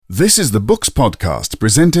This is the Books Podcast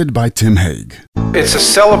presented by Tim Hague. It's a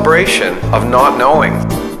celebration of not knowing.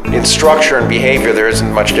 In structure and behavior, there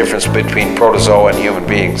isn't much difference between protozoa and human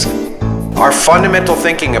beings. Our fundamental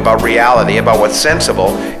thinking about reality, about what's sensible,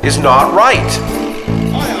 is not right.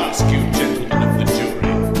 I ask you, gentlemen of the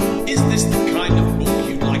jury, is this the kind of book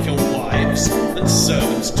you'd like your wives and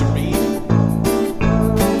servants to read?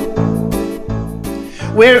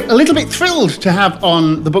 We're a little bit thrilled to have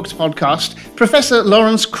on the Books Podcast Professor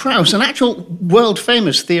Lawrence Krauss, an actual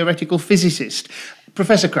world-famous theoretical physicist.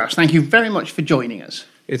 Professor Krauss, thank you very much for joining us.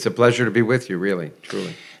 It's a pleasure to be with you, really,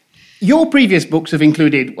 truly. Your previous books have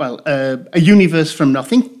included, A Universe from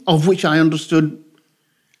Nothing, of which I understood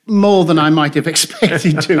more than I might have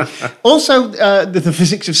expected to. Also, the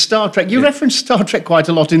physics of Star Trek. You reference Star Trek quite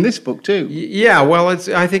a lot in this book, too. Yeah, well,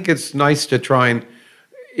 I think it's nice to try and,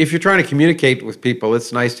 if you're trying to communicate with people,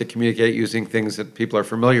 it's nice to communicate using things that people are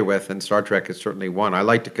familiar with, and Star Trek is certainly one. I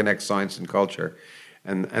like to connect science and culture,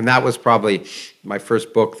 and that was probably my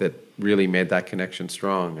first book that really made that connection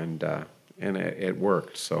strong, and it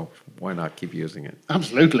worked, so why not keep using it?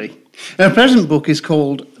 Absolutely. Our present book is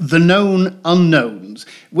called The Known Unknowns,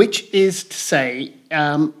 which is to say,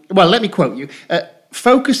 let me quote you.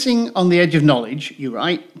 Focusing on the edge of knowledge, you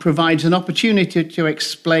write, provides an opportunity to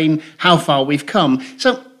explain how far we've come.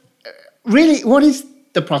 So, really, what is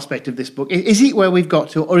the prospect of this book? Is it where we've got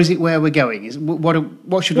to, or is it where we're going?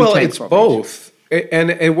 What should we take from it? Well, it's both,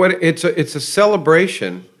 and it's a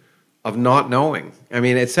celebration of not knowing. I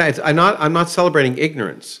mean, I'm not celebrating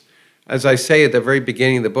ignorance. As I say at the very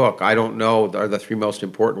beginning of the book, I don't know are the three most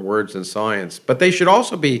important words in science, but they should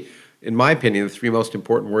also be, in my opinion, the three most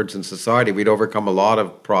important words in society. We'd overcome a lot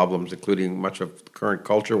of problems, including much of the current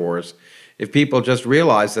culture wars, if people just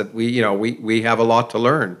realize that we have a lot to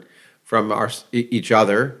learn from each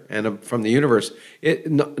other and from the universe.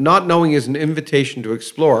 Not knowing is an invitation to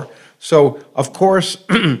explore. So, of course,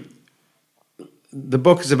 the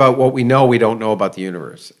book is about what we know we don't know about the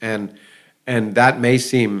universe, and that may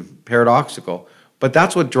seem paradoxical, but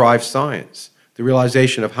that's what drives science. The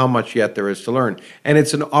realization of how much yet there is to learn. And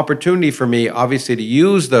it's an opportunity for me, obviously, to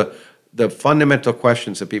use the fundamental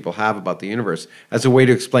questions that people have about the universe as a way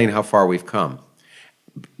to explain how far we've come.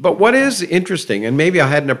 But what is interesting, and maybe I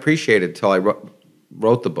hadn't appreciated till I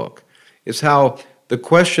wrote the book, is how the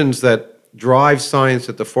questions that drive science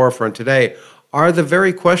at the forefront today are the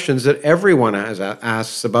very questions that everyone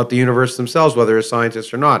asks about the universe themselves, whether a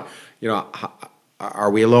scientist or not. Are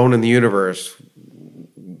we alone in the universe?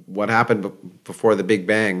 What happened before the Big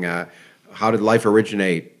Bang? How did life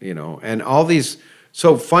originate? And all these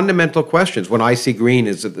so fundamental questions. When I see green,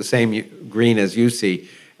 is it the same green as you see?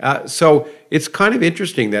 So it's kind of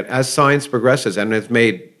interesting that as science progresses, and it's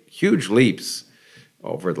made huge leaps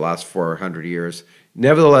over the last 400 years,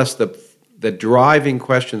 nevertheless, the driving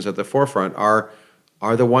questions at the forefront are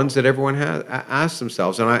the ones that everyone has asked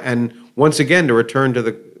themselves. And once again, to return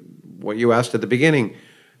to what you asked at the beginning,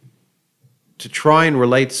 to try and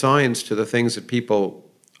relate science to the things that people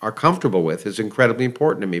are comfortable with is incredibly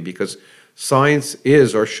important to me, because science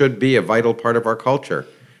is or should be a vital part of our culture.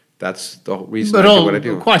 That's the reason I do what I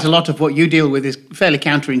do. Quite a lot of what you deal with is fairly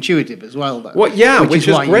counterintuitive as well, though. Well, yeah, which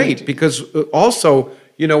is great, because also,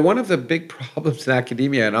 one of the big problems in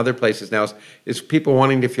academia and other places now is people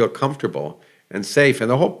wanting to feel comfortable and safe.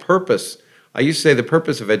 And the whole purpose, I used to say the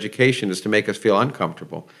purpose of education is to make us feel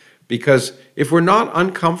uncomfortable. Because if we're not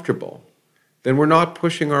uncomfortable, then we're not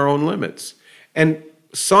pushing our own limits. And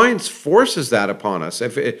science forces that upon us,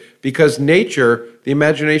 because nature, the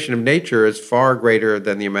imagination of nature is far greater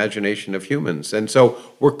than the imagination of humans. And so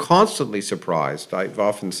we're constantly surprised. I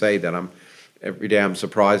often say that every day I'm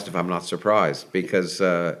surprised if I'm not surprised, because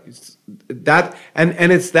it's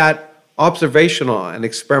that observational and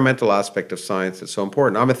experimental aspect of science that's so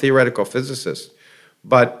important. I'm a theoretical physicist,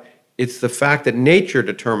 but it's the fact that nature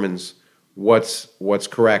determines what's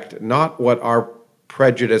correct, not what our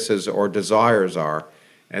prejudices or desires are.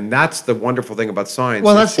 And that's the wonderful thing about science.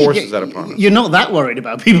 Well, it forces that upon us. You're not that worried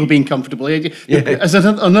about people being comfortable. As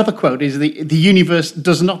another quote is, the universe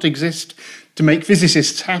does not exist to make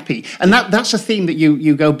physicists happy. And that's a theme that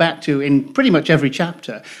you go back to in pretty much every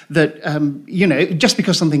chapter, that, just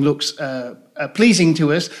because something looks pleasing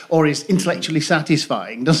to us or is intellectually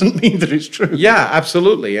satisfying doesn't mean that it's true. Yeah,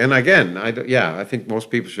 absolutely. And again, I think most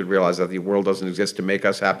people should realize that the world doesn't exist to make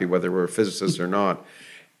us happy, whether we're physicists or not.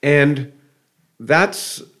 And that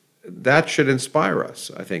should inspire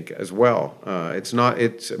us, I think, as well.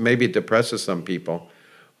 Maybe it depresses some people,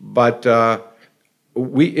 but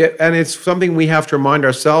and it's something we have to remind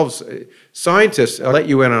ourselves. Scientists, I'll let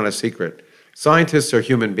you in on a secret. Scientists are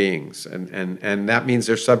human beings, and that means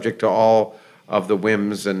they're subject to all of the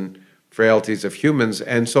whims and frailties of humans.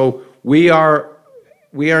 And so we are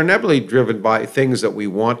inevitably driven by things that we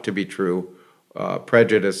want to be true,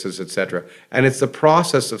 prejudices, etc. And it's the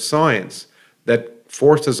process of science that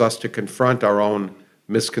forces us to confront our own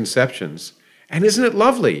misconceptions. And isn't it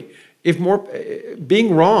lovely? If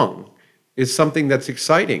being wrong is something that's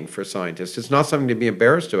exciting for scientists. It's not something to be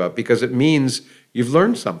embarrassed about because it means you've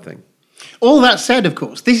learned something. All that said, of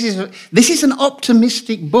course, this is an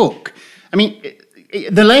optimistic book. I mean,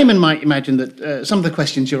 the layman might imagine that some of the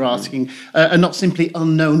questions you're asking are not simply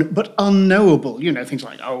unknown, but unknowable. You know, things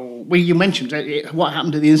like, you mentioned what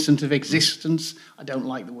happened at the instant of existence. I don't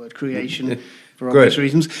like the word creation for obvious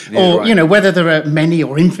reasons. Yeah, or, right. you know, whether there are many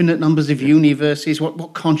or infinite numbers of universes,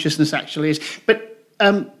 what consciousness actually is. But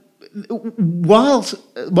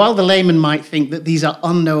while the layman might think that these are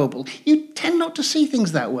unknowable, you tend not to see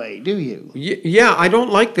things that way, do you? Yeah, I don't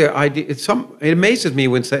like the idea. It amazes me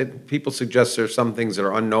when people suggest there's some things that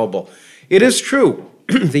are unknowable. It is true.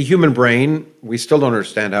 The human brain, we still don't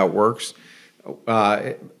understand how it works.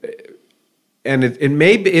 And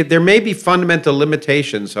there may be fundamental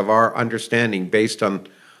limitations of our understanding based on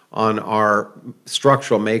our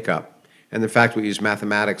structural makeup and the fact we use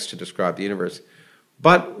mathematics to describe the universe.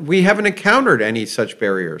 But we haven't encountered any such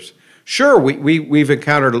barriers. Sure, we've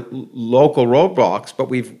encountered local roadblocks, but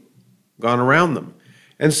we've gone around them.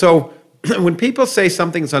 And so when people say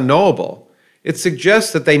something's unknowable, it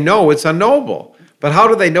suggests that they know it's unknowable. But how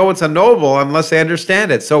do they know it's unknowable unless they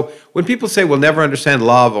understand it? So when people say we'll never understand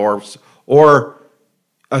love or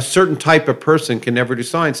a certain type of person can never do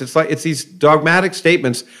science, it's these dogmatic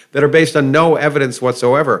statements that are based on no evidence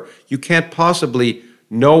whatsoever. You can't possibly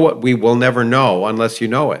know what we will never know unless you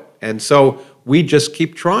know it. And so we just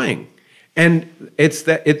keep trying. And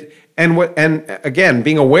again,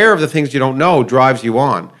 being aware of the things you don't know drives you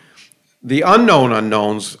on. The unknown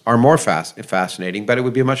unknowns are more fascinating, but it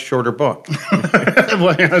would be a much shorter book.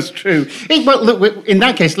 Well, that's true. Well, look, in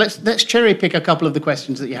that case, let's cherry pick a couple of the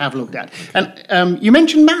questions that you have looked at. And you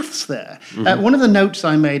mentioned maths there. Mm-hmm. One of the notes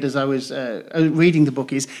I made as I was reading the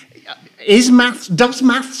book is does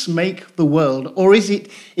maths make the world, or is it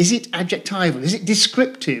adjectival? Is it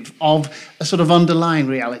descriptive of a sort of underlying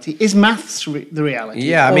reality? Is maths the reality?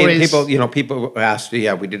 Yeah, I mean, people ask,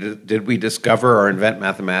 did we discover or invent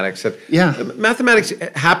mathematics? Yeah, mathematics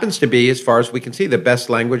happens to be, as far as we can see, the best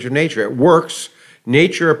language of nature. It works.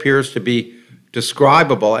 Nature appears to be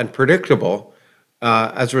describable and predictable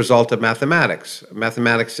as a result of mathematics.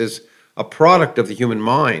 Mathematics is a product of the human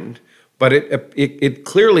mind. But it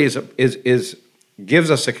clearly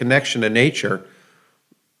gives us a connection to nature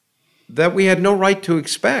that we had no right to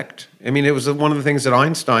expect. I mean, it was one of the things that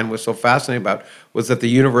Einstein was so fascinated about, was that the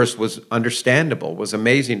universe was understandable, was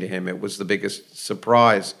amazing to him. It was the biggest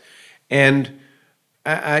surprise. And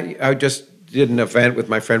I just did an event with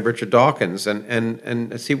my friend Richard Dawkins,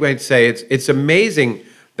 and as he might say, it's amazing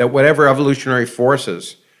that whatever evolutionary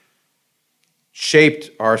forces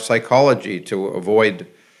shaped our psychology to avoid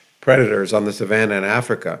predators on the savannah in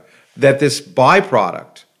Africa, that this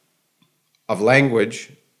byproduct of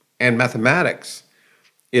language and mathematics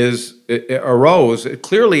arose.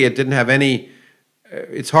 Clearly, it didn't have any.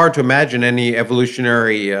 It's hard to imagine any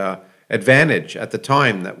evolutionary advantage at the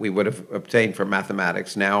time that we would have obtained from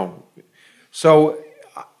mathematics now. So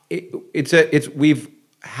we've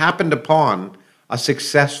happened upon a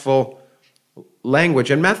successful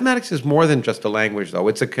language, and mathematics is more than just a language, though.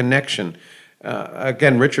 It's a connection.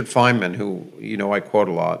 Again, Richard Feynman, who I quote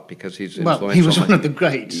a lot because he's influential. Well, he was one of the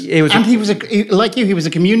greats, he was a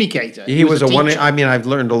communicator. He was a teacher. one. I mean, I've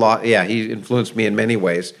learned a lot. Yeah, he influenced me in many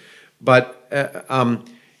ways. But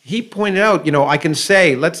he pointed out, I can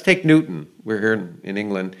say, let's take Newton. We're here in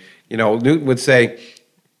England. Newton would say,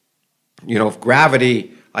 if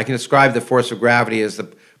gravity, I can describe the force of gravity as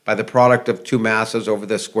by the product of two masses over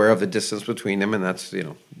the square of the distance between them, and that's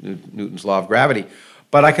Newton's law of gravity.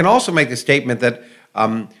 But I can also make the statement that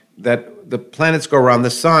the planets go around the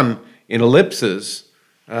sun in ellipses,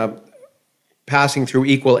 passing through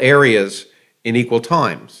equal areas in equal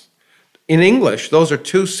times. In English, those are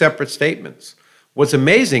two separate statements. What's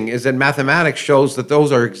amazing is that mathematics shows that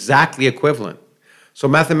those are exactly equivalent. So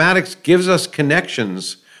mathematics gives us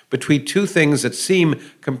connections between two things that seem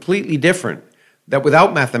completely different, that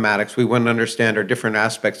without mathematics we wouldn't understand are different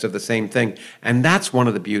aspects of the same thing. And that's one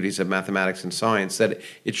of the beauties of mathematics and science, that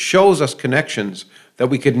it shows us connections that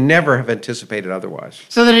we could never have anticipated otherwise.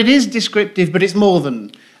 So that it is descriptive, but it's more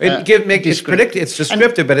than it's predictive. It's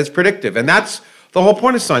descriptive, but it's predictive. And that's the whole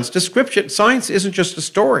point of science. Science isn't just a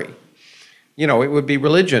story. It would be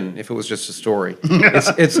religion if it was just a story. It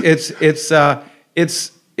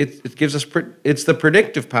gives us. It's the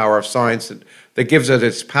predictive power of science that gives it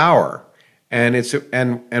its power,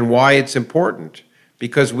 and why it's important,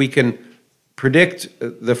 because we can predict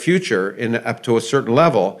the future up to a certain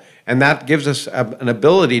level, and that gives us an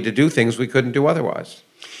ability to do things we couldn't do otherwise.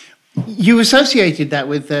 You associated that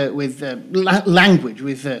with language,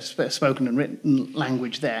 with spoken and written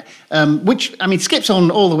language there, which, I mean, skips on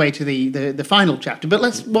all the way to the final chapter, but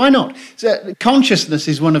why not? So, consciousness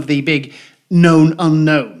is one of the big known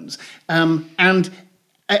unknowns. And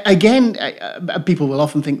again, people will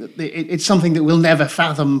often think that it's something that we'll never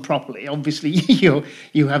fathom properly. Obviously,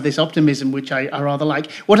 you have this optimism, which I rather like.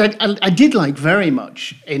 What I did like very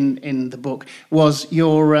much in the book was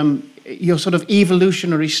your sort of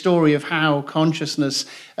evolutionary story of how consciousness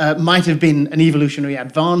might have been an evolutionary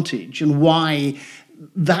advantage, and why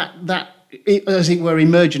that as it were,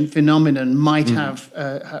 emergent phenomenon might have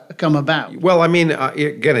come about. Well, I mean,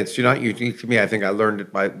 again, it's not unique to me. I think I learned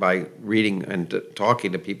it by reading and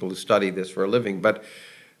talking to people who study this for a living. But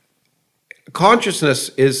consciousness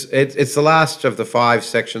it's the last of the 5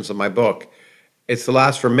 sections of my book. It's the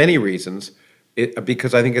last for many reasons,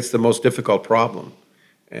 because I think it's the most difficult problem.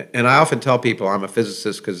 And I often tell people I'm a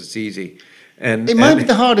physicist because it's easy. And it might be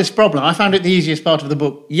the hardest problem. I found it the easiest part of the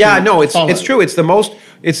book. Yeah, no, it's true. It's the most.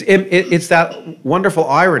 It's that wonderful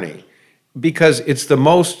irony, because it's the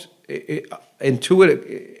most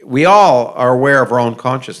intuitive. We all are aware of our own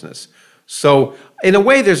consciousness. So in a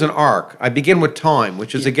way, there's an arc. I begin with time,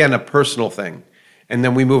 which is again a personal thing, and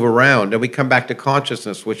then we move around and we come back to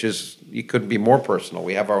consciousness, which is, you couldn't be more personal.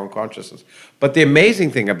 We have our own consciousness. But the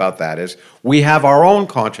amazing thing about that is we have our own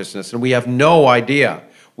consciousness, and we have no idea.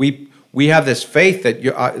 We have this faith that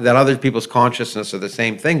that other people's consciousness are the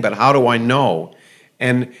same thing, but how do I know?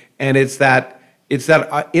 And it's that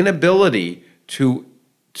inability to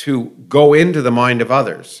go into the mind of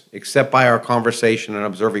others, except by our conversation and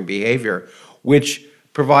observing behavior, which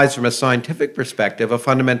provides, from a scientific perspective, a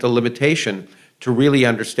fundamental limitation to really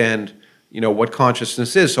understand, what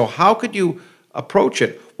consciousness is. So how could you approach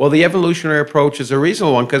it? Well, the evolutionary approach is a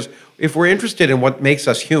reasonable one, because if we're interested in what makes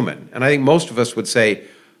us human, and I think most of us would say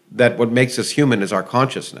that what makes us human is our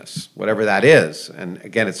consciousness, whatever that is. And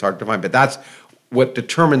again, it's hard to find, but that's what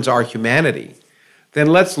determines our humanity. Then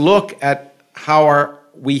let's look at how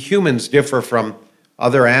we humans differ from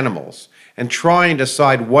other animals, and try and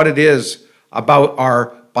decide what it is about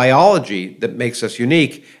our biology that makes us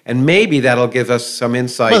unique, and maybe that'll give us some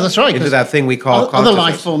insight into that thing we call consciousness. Other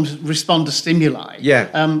life forms respond to stimuli. Yeah.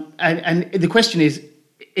 And the question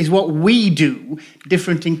is what we do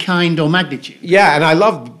different in kind or magnitude? Yeah, and I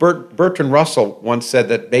love Bertrand Russell once said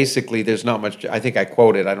that basically there's not much, I think I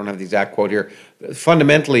quoted, I don't have the exact quote here,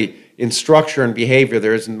 fundamentally in structure and behavior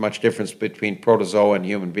there isn't much difference between protozoa and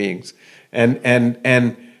human beings.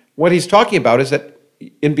 And what he's talking about is that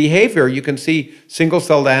in behavior you can see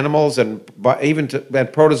single-celled animals and even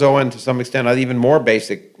protozoa, and to some extent even more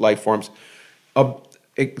basic life forms,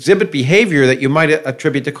 exhibit behavior that you might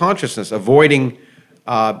attribute to consciousness, avoiding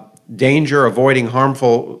danger, avoiding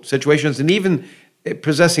harmful situations, and even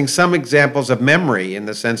possessing some examples of memory in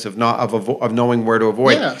the sense of knowing where to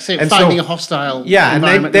avoid. Yeah, finding a hostile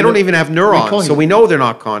environment. And they don't even have neurons, so we know they're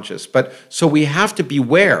not conscious. But so we have to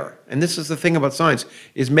beware, and this is the thing about science,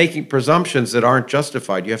 is making presumptions that aren't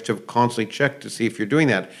justified. You have to constantly check to see if you're doing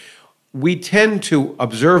that. We tend to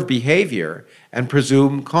observe behavior and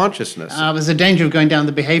presume consciousness. There's a danger of going down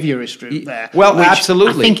the behaviorist route there. Well,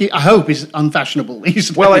 absolutely. I hope is unfashionable these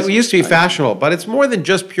days. Well, it used to be fashionable, but it's more than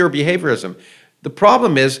just pure behaviorism. The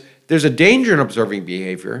problem is there's a danger in observing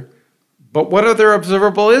behavior, but what other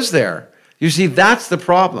observable is there? You see, that's the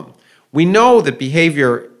problem. We know that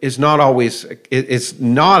behavior is not always, it's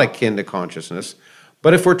not akin to consciousness,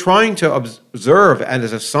 but if we're trying to observe, and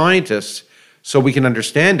as a scientist, so we can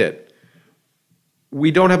understand it, we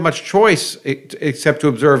don't have much choice except to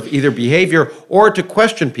observe either behavior or to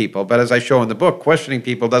question people. But as I show in the book, questioning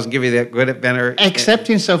people doesn't give you that good better. Except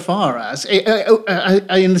insofar as,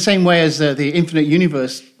 in the same way as the infinite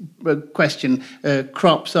universe question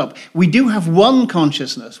crops up, we do have one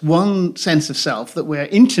consciousness, one sense of self that we're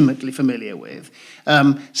intimately familiar with.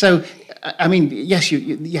 So, I mean, yes,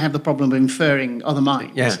 you have the problem of inferring other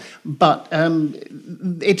minds, but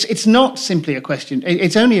it's not simply a question.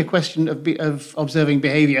 It's only a question of observing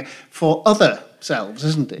behavior for other selves,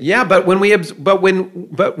 isn't it? Yeah, but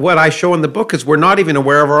what I show in the book is we're not even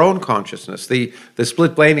aware of our own consciousness. The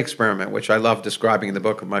split brain experiment, which I love describing in the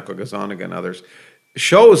book of Michael Gazzaniga and others,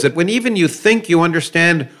 shows that when even you think you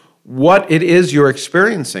understand what it is you're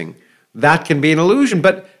experiencing, that can be an illusion.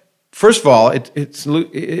 But first of all, it's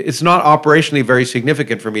not operationally very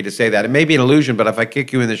significant for me to say that. It may be an illusion, but if I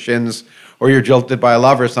kick you in the shins or you're jilted by a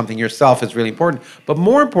lover or something yourself, it's really important. But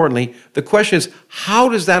more importantly, the question is, how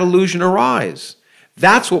does that illusion arise?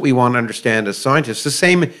 That's what we want to understand as scientists. The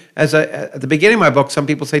same as at the beginning of my book, some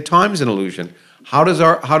people say time is an illusion. How does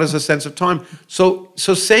a sense of time? So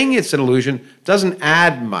saying it's an illusion doesn't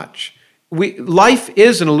add much. Life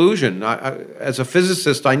is an illusion. As a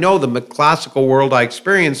physicist, I know the classical world I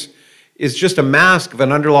experience is just a mask of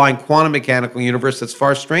an underlying quantum mechanical universe that's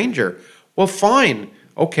far stranger. Well, fine,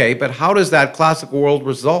 okay, but how does that classical world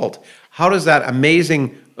result? How does that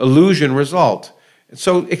amazing illusion result?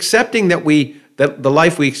 So accepting that the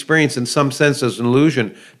life we experience in some sense is an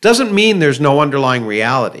illusion doesn't mean there's no underlying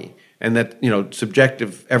reality and that,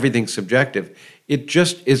 everything's subjective. It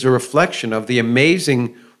just is a reflection of the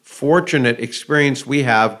amazing, fortunate experience we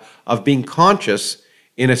have of being conscious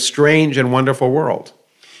in a strange and wonderful world.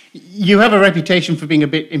 You have a reputation for being a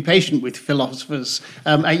bit impatient with philosophers.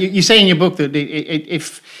 You say in your book that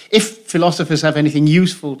if philosophers have anything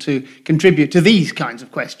useful to contribute to these kinds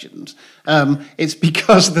of questions, it's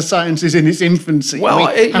because the science is in its infancy. Well,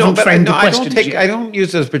 I don't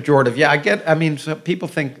use it as pejorative. Yeah,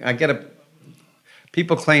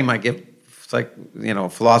 people claim I give, it's like,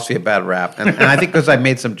 philosophy a bad rap. And I think because I've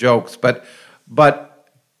made some jokes, but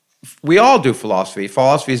we all do philosophy.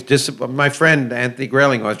 Philosophy is discipline. My friend Anthony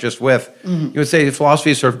Grayling, who I was just with, he would say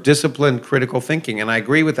philosophy is sort of disciplined critical thinking, and I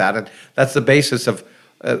agree with that. And that's the basis of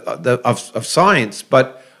science.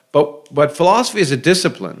 But philosophy is a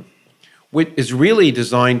discipline which is really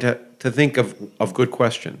designed to think of good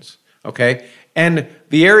questions. Okay, and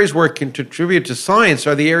the areas where it can contribute to science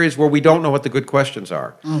are the areas where we don't know what the good questions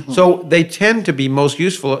are. So they tend to be most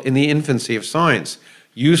useful in the infancy of science,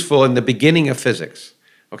 useful in the beginning of physics.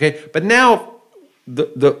 Okay, but now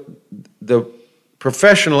the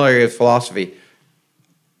professional area of philosophy,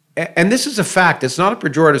 and this is a fact, it's not a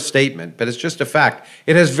pejorative statement, but it's just a fact,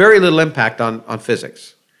 it has very little impact on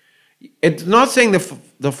physics. It's not saying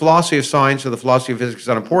the philosophy of science or the philosophy of physics is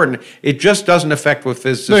unimportant, it just doesn't affect what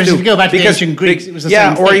physicists do. Whereas if you go back to the ancient Greeks, it was the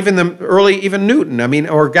same thing. Or even Newton,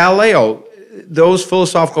 or Galileo, those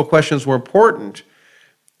philosophical questions were important,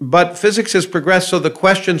 but physics has progressed, so the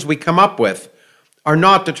questions we come up with are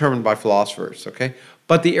not determined by philosophers, okay?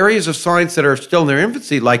 But the areas of science that are still in their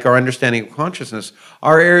infancy, like our understanding of consciousness,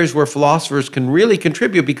 are areas where philosophers can really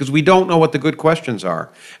contribute because we don't know what the good questions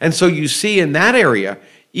are. And so you see in that area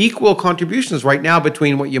equal contributions right now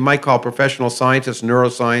between what you might call professional scientists,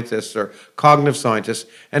 neuroscientists, or cognitive scientists,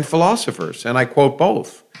 and philosophers. And I quote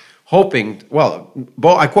both,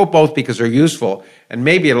 I quote both because they're useful, and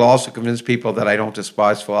maybe it'll also convince people that I don't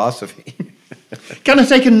despise philosophy. Can I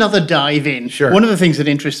take another dive in? Sure. One of the things that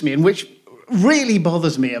interests me and which really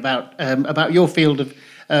bothers me about your field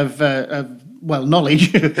of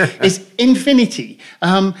knowledge is infinity.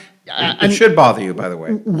 It should bother you, by the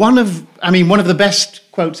way. One of the best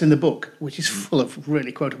quotes in the book, which is full of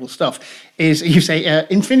really quotable stuff, is you say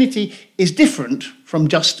infinity is different from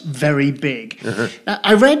just very big.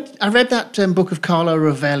 I read that book of Carlo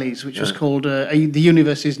Rovelli's, which was called "The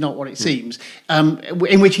Universe Is Not What It Seems,"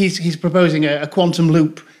 in which he's proposing a quantum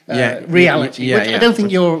loop reality, which I don't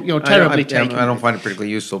think you're terribly taking. I don't find it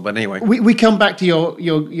particularly useful, but anyway. We come back to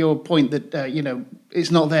your point that it's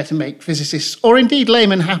not there to make physicists or indeed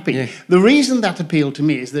laymen happy. Yeah. The reason that appealed to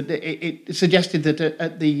me is that it suggested that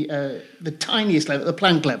at the tiniest level, the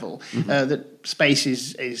Planck level, that space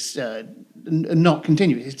is not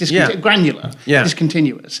continuous. It's granular,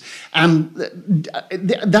 discontinuous, and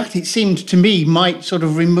that it seemed to me might sort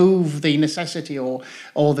of remove the necessity or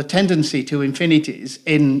the tendency to infinities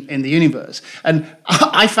in the universe, and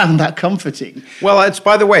I found that comforting. Well, it's,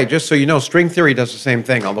 by the way, just so you know, string theory does the same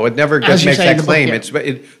thing, although it never makes that claim.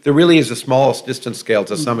 There really is the smallest distance scale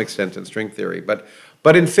to some extent in string theory, but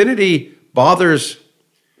infinity bothers.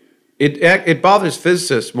 It bothers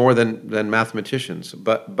physicists more than mathematicians,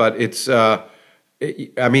 but it's. I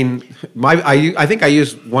think I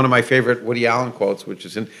use one of my favorite Woody Allen quotes, which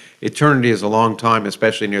is, "Eternity is a long time,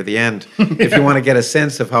 especially near the end." If you want to get a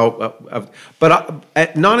sense of how,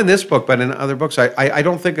 not in this book, but in other books. I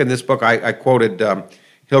don't think in this book I quoted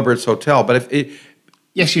Hilbert's Hotel, but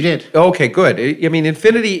yes, you did. Okay, good.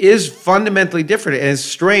 Infinity is fundamentally different and it's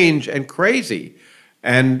strange and crazy.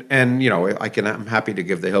 And I'm happy to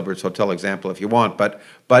give the Hilbert's Hotel example if you want, but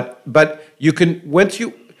you can, once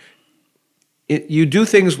you do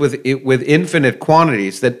things with infinite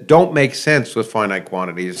quantities that don't make sense with finite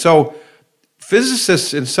quantities. So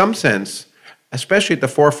physicists, in some sense, especially at the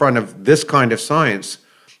forefront of this kind of science,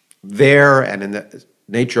 and in the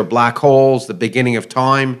nature of black holes, the beginning of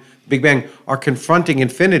time, Big Bang, are confronting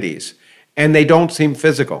infinities, and they don't seem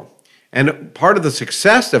physical. And part of the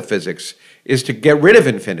success of physics is to get rid of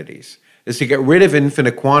infinities, is to get rid of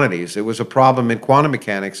infinite quantities. It was a problem in quantum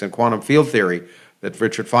mechanics and quantum field theory that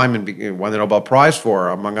Richard Feynman won the Nobel Prize for,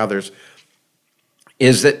 among others,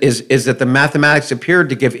 is that the mathematics appeared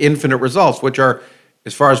to give infinite results, which are,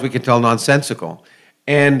 as far as we can tell, nonsensical.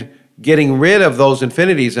 And getting rid of those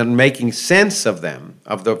infinities and making sense of them,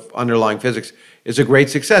 of the underlying physics, is a great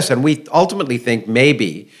success. And we ultimately think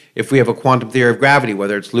maybe if we have a quantum theory of gravity,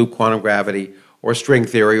 whether it's loop quantum gravity or string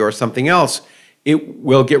theory or something else, it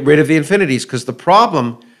will get rid of the infinities. Because the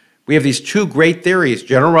problem, we have these two great theories: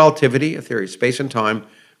 general relativity, a theory of space and time;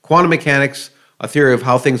 quantum mechanics, a theory of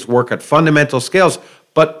how things work at fundamental scales.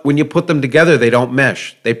 But when you put them together, they don't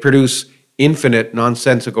mesh. They produce infinite,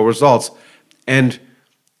 nonsensical results. And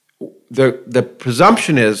the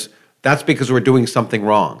presumption is that's because we're doing something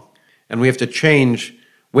wrong. And we have to change.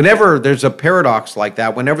 Whenever there's a paradox like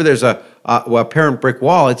that, whenever there's a apparent brick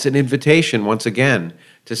wall, it's an invitation, once again,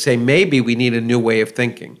 to say maybe we need a new way of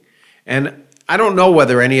thinking. And I don't know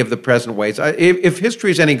whether any of the present ways, if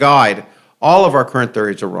history is any guide, all of our current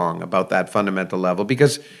theories are wrong about that fundamental level,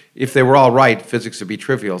 because if they were all right, physics would be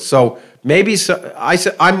trivial. So maybe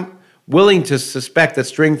I'm willing to suspect that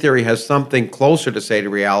string theory has something closer to say to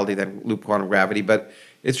reality than loop quantum gravity, but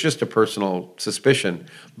it's just a personal suspicion.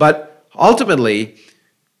 But ultimately,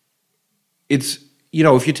 it's,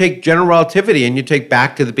 if you take general relativity and you take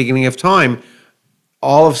back to the beginning of time,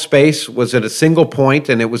 all of space was at a single point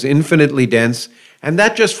and it was infinitely dense, and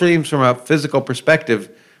that just seems, from a physical perspective,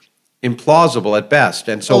 implausible at best.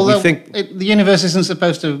 And so Although we think the universe isn't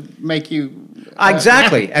supposed to make you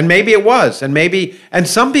exactly, happy. and maybe it was, and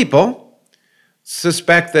some people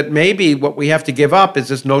suspect that maybe what we have to give up is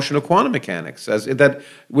this notion of quantum mechanics, where the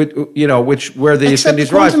Except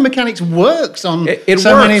infinities rise. quantum mechanics works on It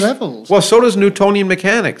so works. many levels. Well, so does Newtonian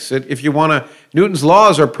mechanics. If you want to, Newton's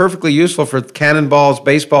laws are perfectly useful for cannonballs,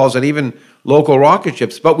 baseballs, and even local rocket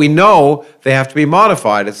ships. But we know they have to be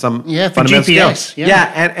modified at some for fundamental GPS.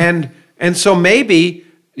 scale. And so maybe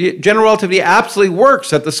general relativity absolutely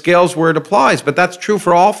works at the scales where it applies. But that's true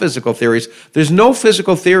for all physical theories. There's no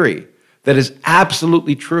physical theory that is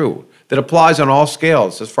absolutely true, that applies on all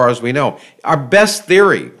scales, as far as we know. Our best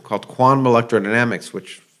theory, called quantum electrodynamics,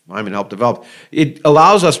 which Feynman helped develop, it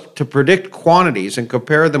allows us to predict quantities and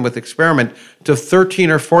compare them with experiment to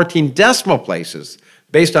 13 or 14 decimal places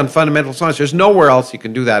based on fundamental science. There's nowhere else you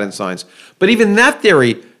can do that in science. But even that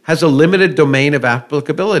theory has a limited domain of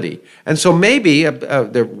applicability. And so maybe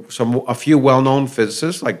there are a few well-known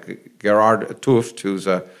physicists, like Gerard 't Hooft, who's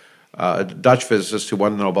a Dutch physicist who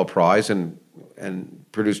won the Nobel Prize and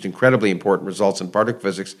produced incredibly important results in particle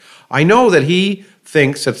physics. I know that he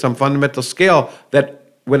thinks at some fundamental scale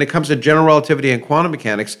that when it comes to general relativity and quantum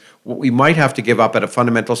mechanics, what we might have to give up at a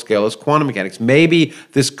fundamental scale is quantum mechanics. Maybe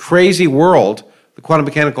this crazy world, the quantum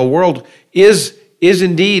mechanical world, is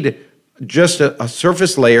indeed just a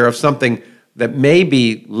surface layer of something that may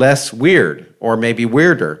be less weird or maybe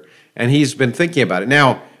weirder. And he's been thinking about it.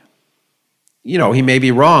 Now, he may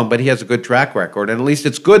be wrong, but he has a good track record, and at least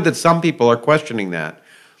it's good that some people are questioning that.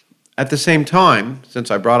 At the same time,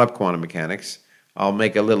 since I brought up quantum mechanics, I'll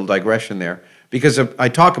make a little digression there, because I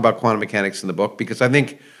talk about quantum mechanics in the book because I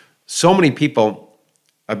think so many people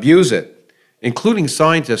abuse it, including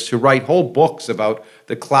scientists who write whole books about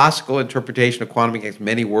the classical interpretation of quantum mechanics,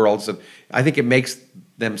 many worlds, and I think it makes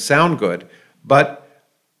them sound good, but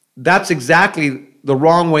that's exactly the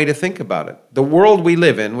wrong way to think about it. The world we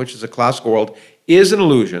live in, which is a classical world, is an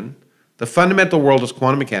illusion. The fundamental world is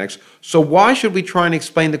quantum mechanics. So why should we try and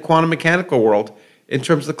explain the quantum mechanical world in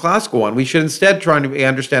terms of the classical one? We should instead try to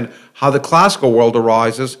understand how the classical world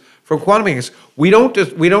arises from quantum mechanics. We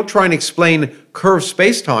don't try and explain curved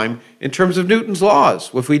space-time in terms of Newton's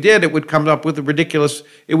laws. If we did, it would come up with a ridiculous,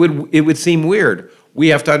 it would seem weird. We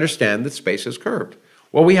have to understand that space is curved.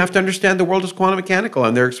 Well, we have to understand the world is quantum mechanical,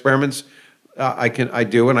 and there are experiments I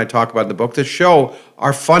do, and I talk about in the book, that show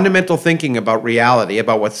our fundamental thinking about reality,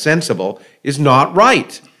 about what's sensible, is not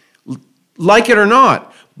right, like it or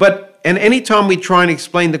not. And anytime we try and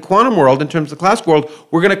explain the quantum world in terms of the classical world,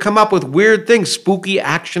 we're going to come up with weird things, spooky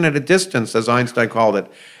action at a distance, as Einstein called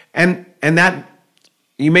it, and that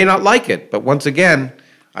you may not like it, but once again,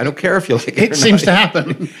 I don't care if you like it. It seems to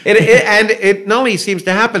happen. It not only seems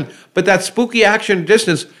to happen, but that spooky action at a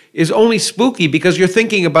distance is only spooky because you're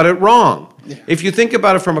thinking about it wrong. Yeah. If you think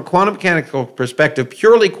about it from a quantum mechanical perspective,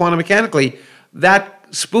 purely quantum mechanically, that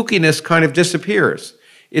spookiness kind of disappears.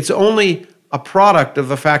 It's only a product of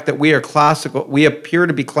the fact that we are classical, we appear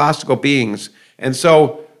to be classical beings, and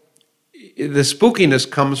so the spookiness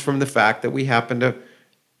comes from the fact that we happen to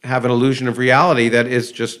have an illusion of reality that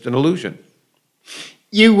is just an illusion.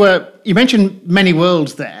 You mentioned many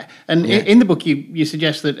worlds there, and in the book you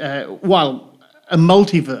suggest that while a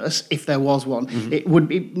multiverse, if there was one, it would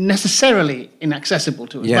be necessarily inaccessible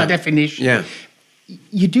to us by definition. Yeah.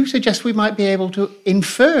 You do suggest we might be able to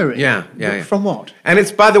infer it. Yeah. From what? And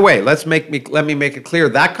it's, by the way, let me make it clear,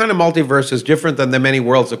 that kind of multiverse is different than the many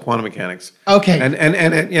worlds of quantum mechanics. Okay.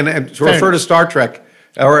 And to refer to Star Trek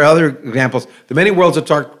or other examples, the many worlds of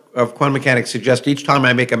quantum mechanics suggest each time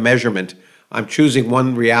I make a measurement, I'm choosing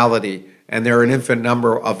one reality, and there are an infinite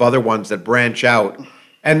number of other ones that branch out.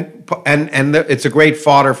 And it's a great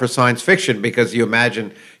fodder for science fiction because you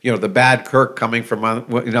imagine, the bad Kirk coming from,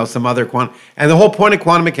 some other quantum. And the whole point of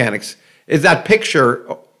quantum mechanics is that picture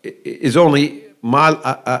is only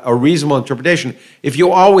a reasonable interpretation if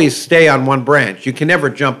you always stay on one branch. You can never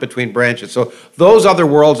jump between branches. So those other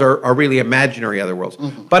worlds are really imaginary other worlds.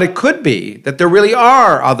 But it could be that there really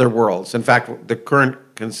are other worlds. In fact, the current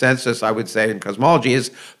consensus, I would say, in cosmology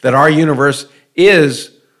is that our universe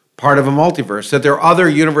is part of a multiverse, that there are other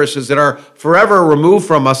universes that are forever removed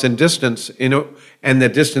from us in distance, and the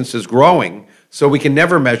distance is growing, so we can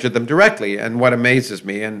never measure them directly. And what amazes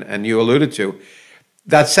me, and you alluded to,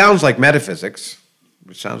 that sounds like metaphysics,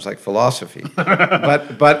 which sounds like philosophy,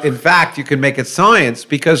 but in fact, you can make it science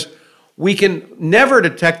because we can never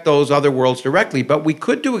detect those other worlds directly, but we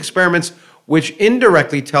could do experiments which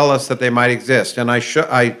indirectly tell us that they might exist. And I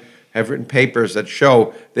have written papers that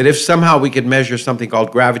show that if somehow we could measure something called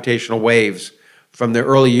gravitational waves from the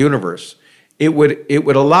early universe, it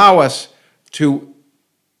would allow us to,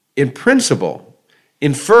 in principle,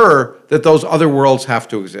 infer that those other worlds have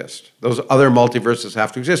to exist. Those other multiverses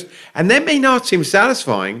have to exist. And that may not seem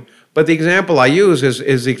satisfying, but the example I use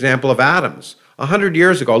is the example of atoms. 100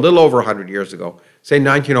 years ago, a little over 100 years ago, say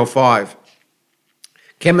 1905,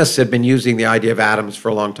 chemists had been using the idea of atoms for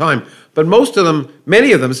a long time, but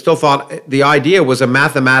many of them still thought the idea was a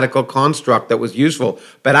mathematical construct that was useful,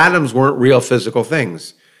 but atoms weren't real physical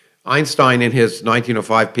things. Einstein, in his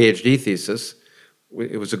 1905 PhD thesis,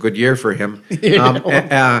 it was a good year for him,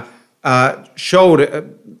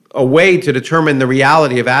 showed a way to determine the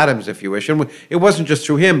reality of atoms, if you wish. And it wasn't just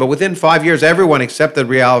through him, but within 5 years, everyone accepted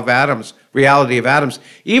reality of atoms,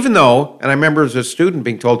 even though, and I remember as a student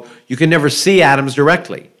being told, you can never see atoms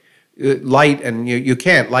directly. Light, and you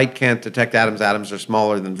can't. Light can't detect atoms. Atoms are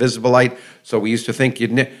smaller than visible light, so we used to think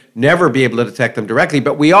you'd never be able to detect them directly,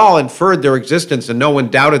 but we all inferred their existence, and no one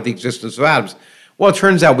doubted the existence of atoms. Well, it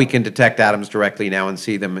turns out we can detect atoms directly now and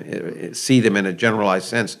see them in a generalized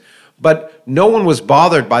sense. But no one was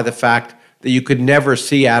bothered by the fact that you could never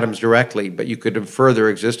see atoms directly, but you could infer their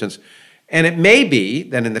existence. And it may be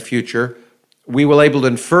that in the future, we will be able to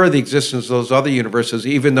infer the existence of those other universes,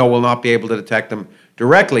 even though we'll not be able to detect them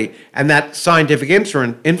directly. And that scientific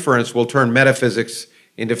inference will turn metaphysics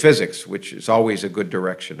into physics, which is always a good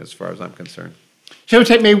direction as far as I'm concerned. Shall we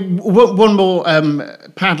take one more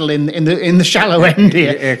paddle in the shallow end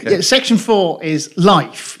here? Okay. Section 4 is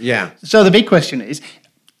life. Yeah. So the big question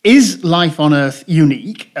is life on Earth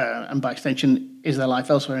unique? And by extension, is there life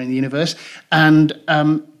elsewhere in the universe? And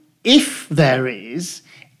if there is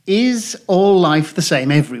all life the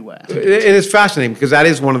same everywhere? It is fascinating because that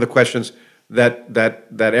is one of the questions that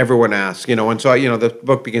everyone asks, and so, the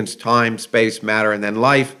book begins time, space, matter, and then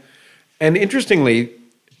life. And interestingly,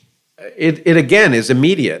 it again is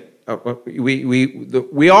immediate.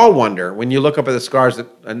 We all wonder, when you look up at the stars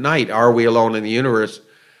at night, are we alone in the universe?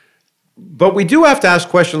 But we do have to ask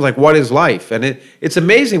questions like, what is life? And it's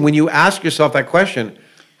amazing when you ask yourself that question,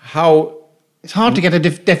 how... It's hard to get a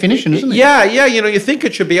definition, isn't it? Yeah, you think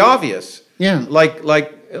it should be obvious. Yeah.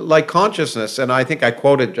 Like consciousness, and I think I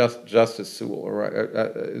quoted Justice Sewell,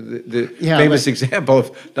 the famous example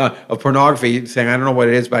of pornography, saying, I don't know what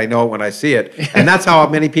it is, but I know it when I see it. And that's how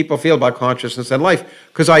many people feel about consciousness and life.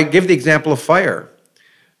 Because I give the example of fire.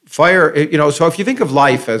 Fire, so if you think of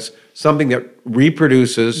life as something that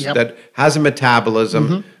reproduces, that has a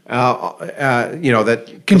metabolism,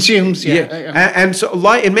 that consumes, and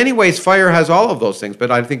so in many ways, fire has all of those things.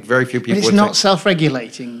 But I think very few people. But it's not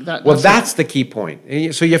self-regulating. That's the key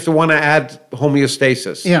point. So you have to want to add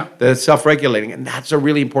homeostasis. Yeah, that it's self-regulating, and that's a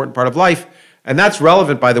really important part of life, and that's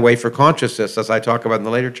relevant, by the way, for consciousness, as I talk about in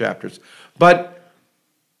the later chapters. But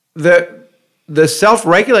the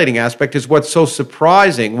self-regulating aspect is what's so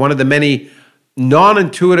surprising. One of the many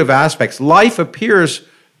non-intuitive aspects. Life appears,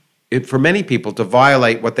 for many people, to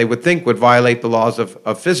violate what they would think would violate the laws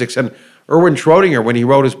of physics. And Erwin Schrödinger, when he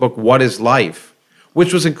wrote his book, What is Life?,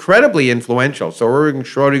 which was incredibly influential. So Erwin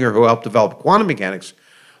Schrödinger, who helped develop quantum mechanics,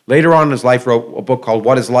 later on in his life wrote a book called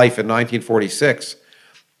What is Life in 1946.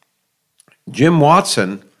 Jim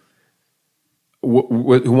Watson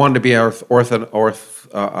who wanted to be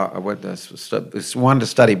wanted to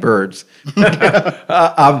study birds,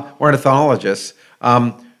 ornithologists,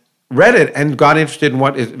 read it and got interested in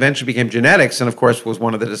what eventually became genetics, and of course was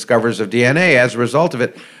one of the discoverers of DNA as a result of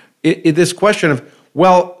it. This question of,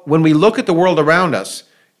 well, when we look at the world around us,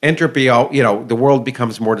 entropy, the world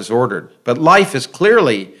becomes more disordered. But life is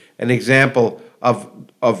clearly an example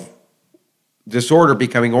of disorder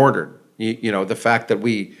becoming ordered. The fact that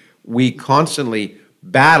we constantly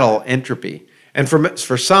battle entropy. And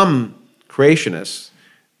for some creationists,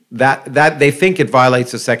 that they think it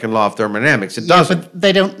violates the second law of thermodynamics. It doesn't. But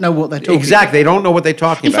they don't know what they're talking about. Exactly. They don't know what they're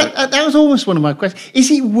talking about. In fact, that was almost one of my questions.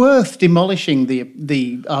 Is it worth demolishing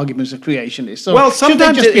the arguments of creationists? Or well,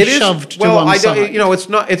 sometimes should they just be it shoved is. to one side? It's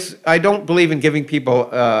not. I don't believe in giving people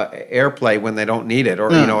airplay when they don't need it,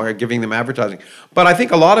 or giving them advertising. But I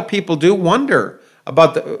think a lot of people do wonder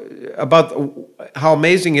about how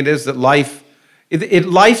amazing it is that life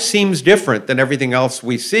seems different than everything else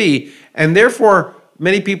we see, and therefore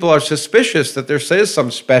many people are suspicious that there is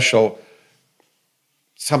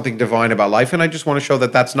something divine about life, and I just want to show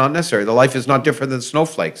that that's not necessary. The life is not different than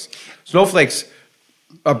snowflakes. Snowflakes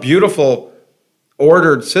are beautiful,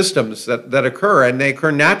 ordered systems that occur, and they occur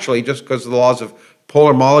naturally just because of the laws of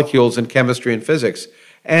polar molecules in chemistry and physics.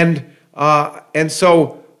 And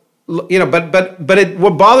so, what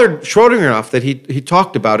bothered Schrödinger enough that he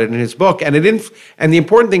talked about it in his book, and the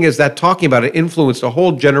important thing is that talking about it influenced a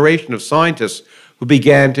whole generation of scientists who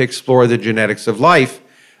began to explore the genetics of life.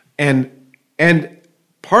 And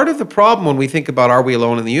part of the problem when we think about are we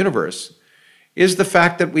alone in the universe is the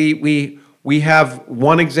fact that we have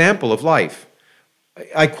one example of life.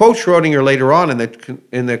 I quote Schrödinger later on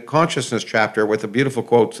in the consciousness chapter with a beautiful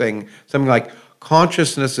quote saying something like,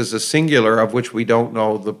 consciousness is a singular of which we don't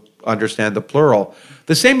understand the plural.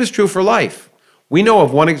 The same is true for life. We know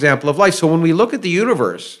of one example of life. So when we look at the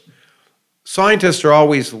universe, scientists are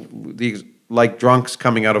always like drunks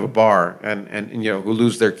coming out of a bar and who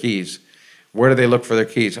lose their keys. Where do they look for their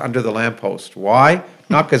keys? Under the lamppost. Why?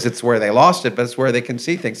 Not because it's where they lost it, but it's where they can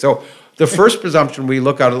see things. So the first presumption we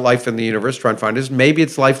look out at life in the universe, try and find is maybe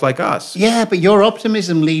it's life like us. Yeah, but your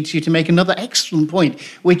optimism leads you to make another excellent point,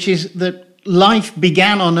 which is that life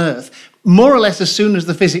began on Earth more or less as soon as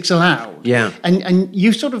the physics allowed. Yeah. And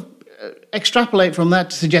you sort of extrapolate from that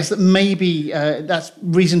to suggest that maybe that's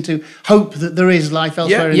reason to hope that there is life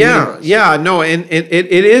elsewhere in the universe. Yeah, no, and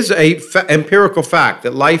it is a empirical fact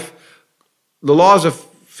that life, the laws of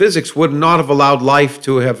physics would not have allowed life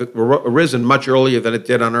to have arisen much earlier than it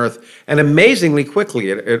did on Earth, and amazingly quickly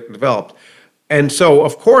it developed. And so,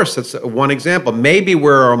 of course, that's one example. Maybe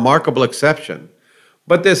we're a remarkable exception,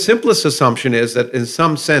 but the simplest assumption is that in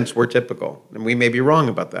some sense we're typical, and we may be wrong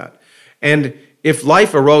about that. And if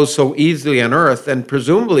life arose so easily on Earth, then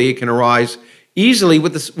presumably it can arise easily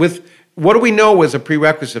with what do we know is a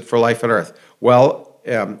prerequisite for life on Earth? Well,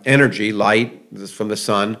 energy, light from the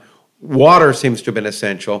sun, water seems to have been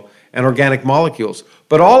essential, and organic molecules.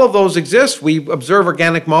 But all of those exist. We observe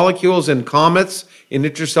organic molecules in comets, in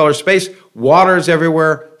interstellar space. Water is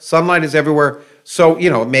everywhere. Sunlight is everywhere. So,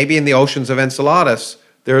 maybe in the oceans of Enceladus,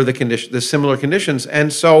 there are the similar conditions.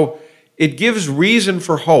 And so it gives reason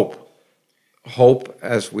for hope. Hope,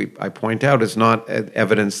 as I point out, is not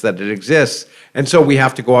evidence that it exists. And so we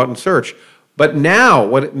have to go out and search. But now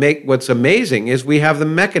what's amazing is we have the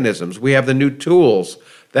mechanisms, we have the new tools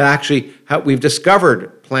that actually we've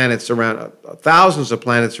discovered planets around, thousands of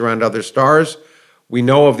planets around other stars. We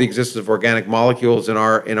know of the existence of organic molecules in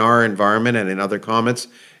our environment and in other comets.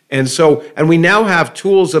 And we now have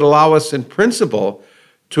tools that allow us in principle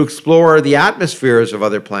to explore the atmospheres of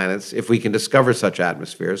other planets, if we can discover such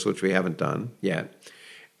atmospheres, which we haven't done yet.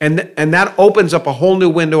 And that opens up a whole new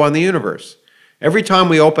window on the universe. Every time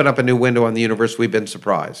we open up a new window on the universe, we've been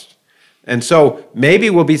surprised. And so maybe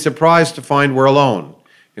we'll be surprised to find we're alone,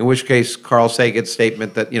 in which case Carl Sagan's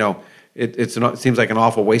statement that, it seems like an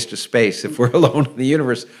awful waste of space if we're alone in the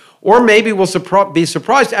universe. Or maybe we'll be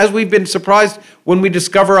surprised, as we've been surprised when we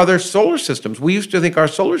discover other solar systems. We used to think our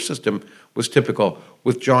solar system was typical,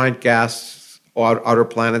 with giant gas outer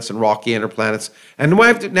planets and rocky inner planets. And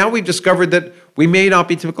now we've discovered that we may not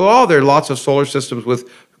be typical at all. There are lots of solar systems with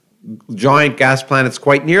giant gas planets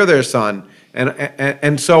quite near their sun.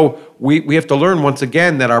 And so we have to learn once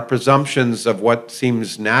again that our presumptions of what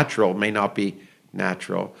seems natural may not be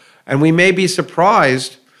natural. And we may be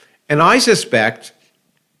surprised, and I suspect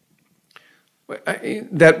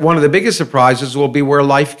that one of the biggest surprises will be where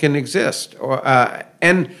life can exist.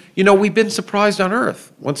 We've been surprised on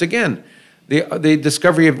Earth. Once again, the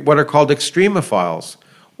discovery of what are called extremophiles,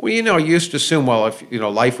 Well, you used to assume, well, if,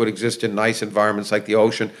 life would exist in nice environments like the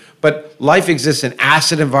ocean, but life exists in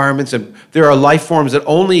acid environments, and there are life forms that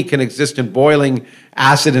only can exist in boiling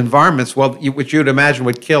acid environments, which you'd imagine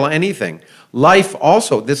would kill anything. Life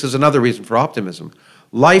also, this is another reason for optimism,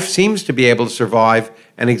 life seems to be able to survive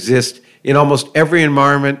and exist in almost every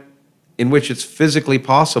environment in which it's physically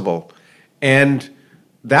possible. And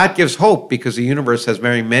that gives hope because the universe has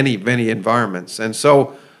very many, many environments. And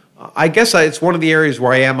so I guess it's one of the areas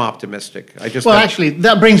where I am optimistic. Actually,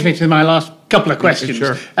 that brings me to my last couple of questions.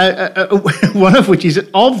 Sure. One of which is,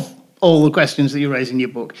 of all the questions that you raise in your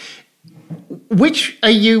book, which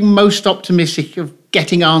are you most optimistic of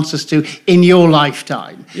getting answers to in your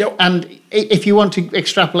lifetime? Yep. And if you want to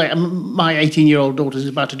extrapolate, my 18-year-old daughter is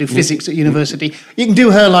about to do physics at university. You can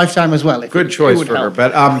do her lifetime as well. Good choice for her.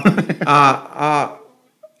 But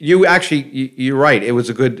you're right. It was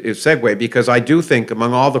a good segue because I do think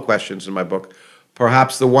among all the questions in my book,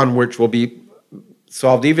 perhaps the one which will be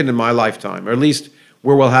solved even in my lifetime, or at least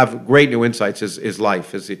where we'll have great new insights, is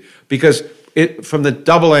life. Because from the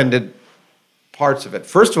double-ended parts of it.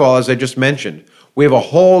 First of all, as I just mentioned, we have a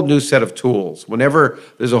whole new set of tools. Whenever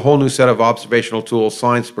there's a whole new set of observational tools,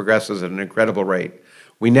 science progresses at an incredible rate.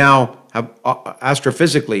 We now have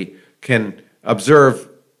astrophysically can observe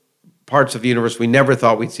parts of the universe we never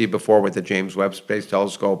thought we'd see before with the James Webb Space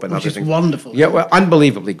Telescope and Which other is things. wonderful. Yeah, well,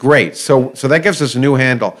 unbelievably great. So that gives us a new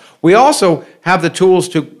handle. We also have the tools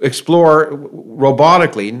to explore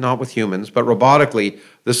robotically, not with humans, but robotically,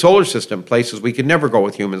 the solar system, places we could never go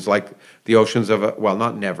with humans, like the oceans of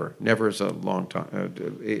not never. Never is a long time,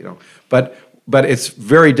 But it's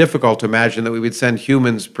very difficult to imagine that we would send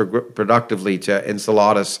humans productively to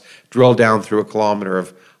Enceladus, drill down through a kilometer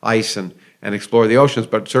of ice and explore the oceans,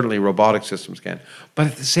 but certainly robotic systems can. But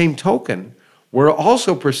at the same token, we're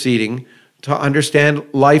also proceeding to understand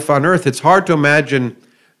life on Earth. It's hard to imagine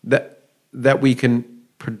that we can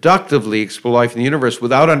productively explore life in the universe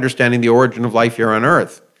without understanding the origin of life here on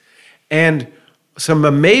Earth. And some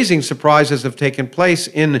amazing surprises have taken place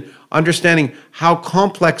in understanding how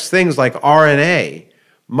complex things like RNA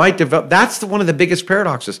might develop. That's one of the biggest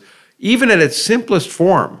paradoxes. Even at its simplest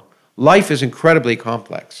form, life is incredibly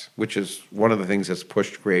complex, which is one of the things that's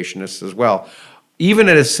pushed creationists as well. Even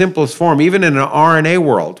at its simplest form, even in an RNA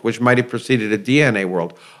world, which might have preceded a DNA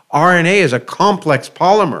world, RNA is a complex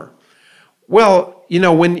polymer. Well,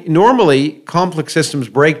 when normally complex systems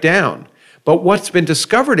break down, but what's been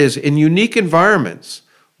discovered is in unique environments,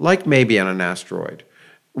 like maybe on an asteroid,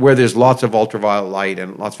 where there's lots of ultraviolet light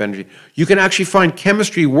and lots of energy, you can actually find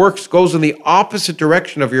chemistry goes in the opposite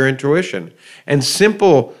direction of your intuition. And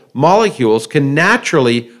simple molecules can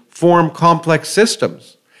naturally form complex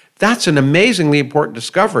systems. That's an amazingly important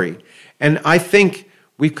discovery. And I think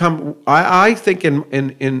I think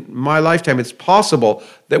in my lifetime it's possible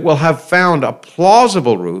that we'll have found a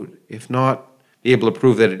plausible route, if not be able to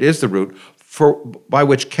prove that it is the route, by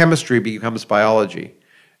which chemistry becomes biology.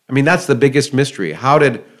 I mean, that's the biggest mystery. How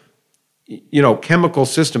did chemical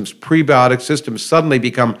systems, prebiotic systems, suddenly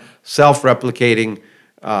become self-replicating,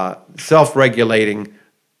 self-regulating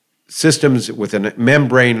systems with a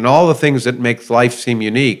membrane and all the things that makes life seem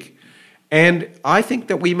unique? And I think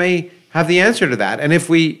that we may have the answer to that. And if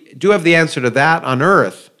we do have the answer to that on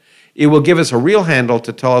Earth, it will give us a real handle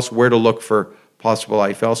to tell us where to look for possible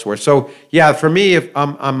life elsewhere. So, yeah, for me,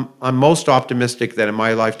 I'm most optimistic that in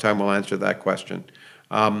my lifetime we'll answer that question.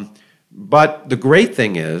 But the great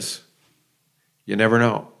thing is, you never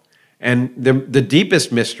know. And the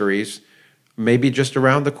deepest mysteries may be just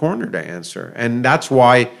around the corner to answer. And that's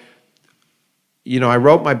why, I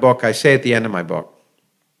wrote my book, I say at the end of my book,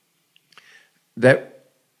 that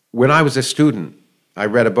when I was a student, I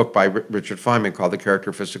read a book by Richard Feynman called The Character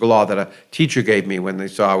of Physical Law that a teacher gave me when they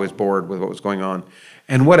saw I was bored with what was going on.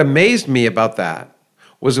 And what amazed me about that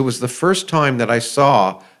was it was the first time that I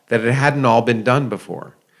saw that it hadn't all been done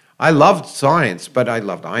before. I loved science, but I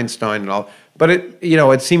loved Einstein and all. But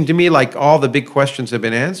it seemed to me like all the big questions had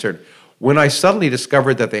been answered. When I suddenly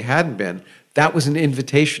discovered that they hadn't been, that was an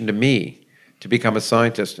invitation to me to become a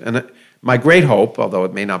scientist. And my great hope, although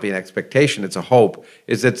it may not be an expectation, it's a hope,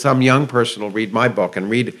 is that some young person will read my book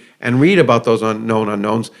and read about those unknown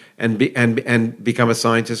unknowns and become a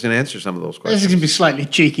scientist and answer some of those questions. This is going to be slightly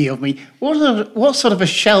cheeky of me. What sort of a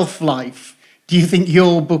shelf life do you think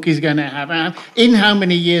your book is going to have? In how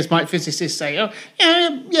many years might physicists say, "Oh,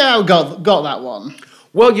 yeah, I got that one"?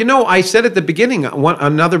 Well, I said at the beginning,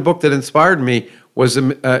 another book that inspired me was,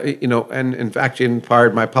 and in fact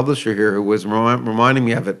inspired my publisher here, who was reminding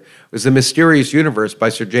me of it, was The Mysterious Universe by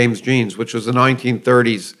Sir James Jeans, which was a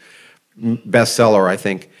 1930s bestseller, I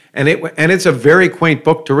think. And it's a very quaint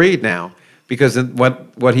book to read now, because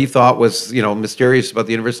what he thought was, mysterious about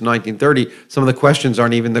the universe in 1930, some of the questions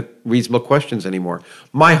aren't even the reasonable questions anymore.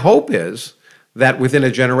 My hope is that within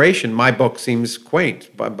a generation, my book seems quaint.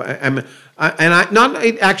 It's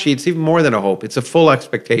even more than a hope. It's a full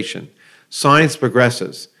expectation. Science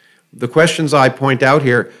progresses. The questions I point out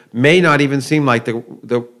here may not even seem like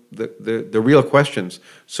the real questions.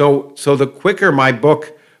 So the quicker my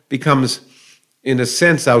book becomes, in a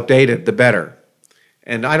sense, outdated, the better.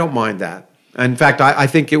 And I don't mind that. In fact, I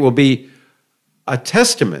think it will be a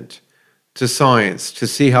testament to science to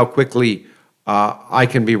see how quickly I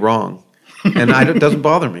can be wrong. And it doesn't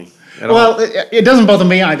bother me at all. Well, it doesn't bother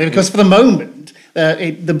me either, because for the moment,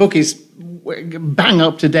 the book is bang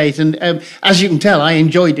up to date. And as you can tell, I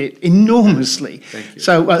enjoyed it enormously. Thank you.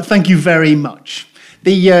 So thank you very much.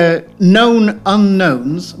 The Known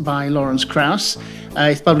Unknowns by Lawrence Krauss.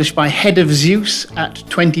 It's published by Head of Zeus at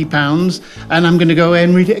 £20, and I'm going to go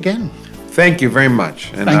and read it again. Thank you very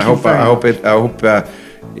much, and Thank I you hope very I hope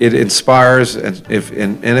it inspires, and if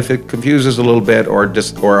it confuses a little bit or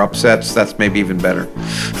upsets, that's maybe even better.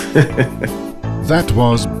 That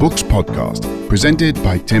was Books Podcast, presented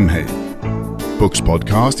by Tim Haig. Books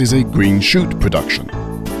Podcast is a Green Shoot production.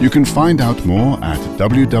 You can find out more at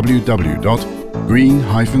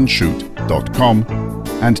www.green-shoot.com,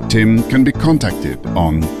 and Tim can be contacted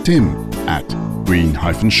on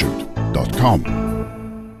tim@green-shoot.com.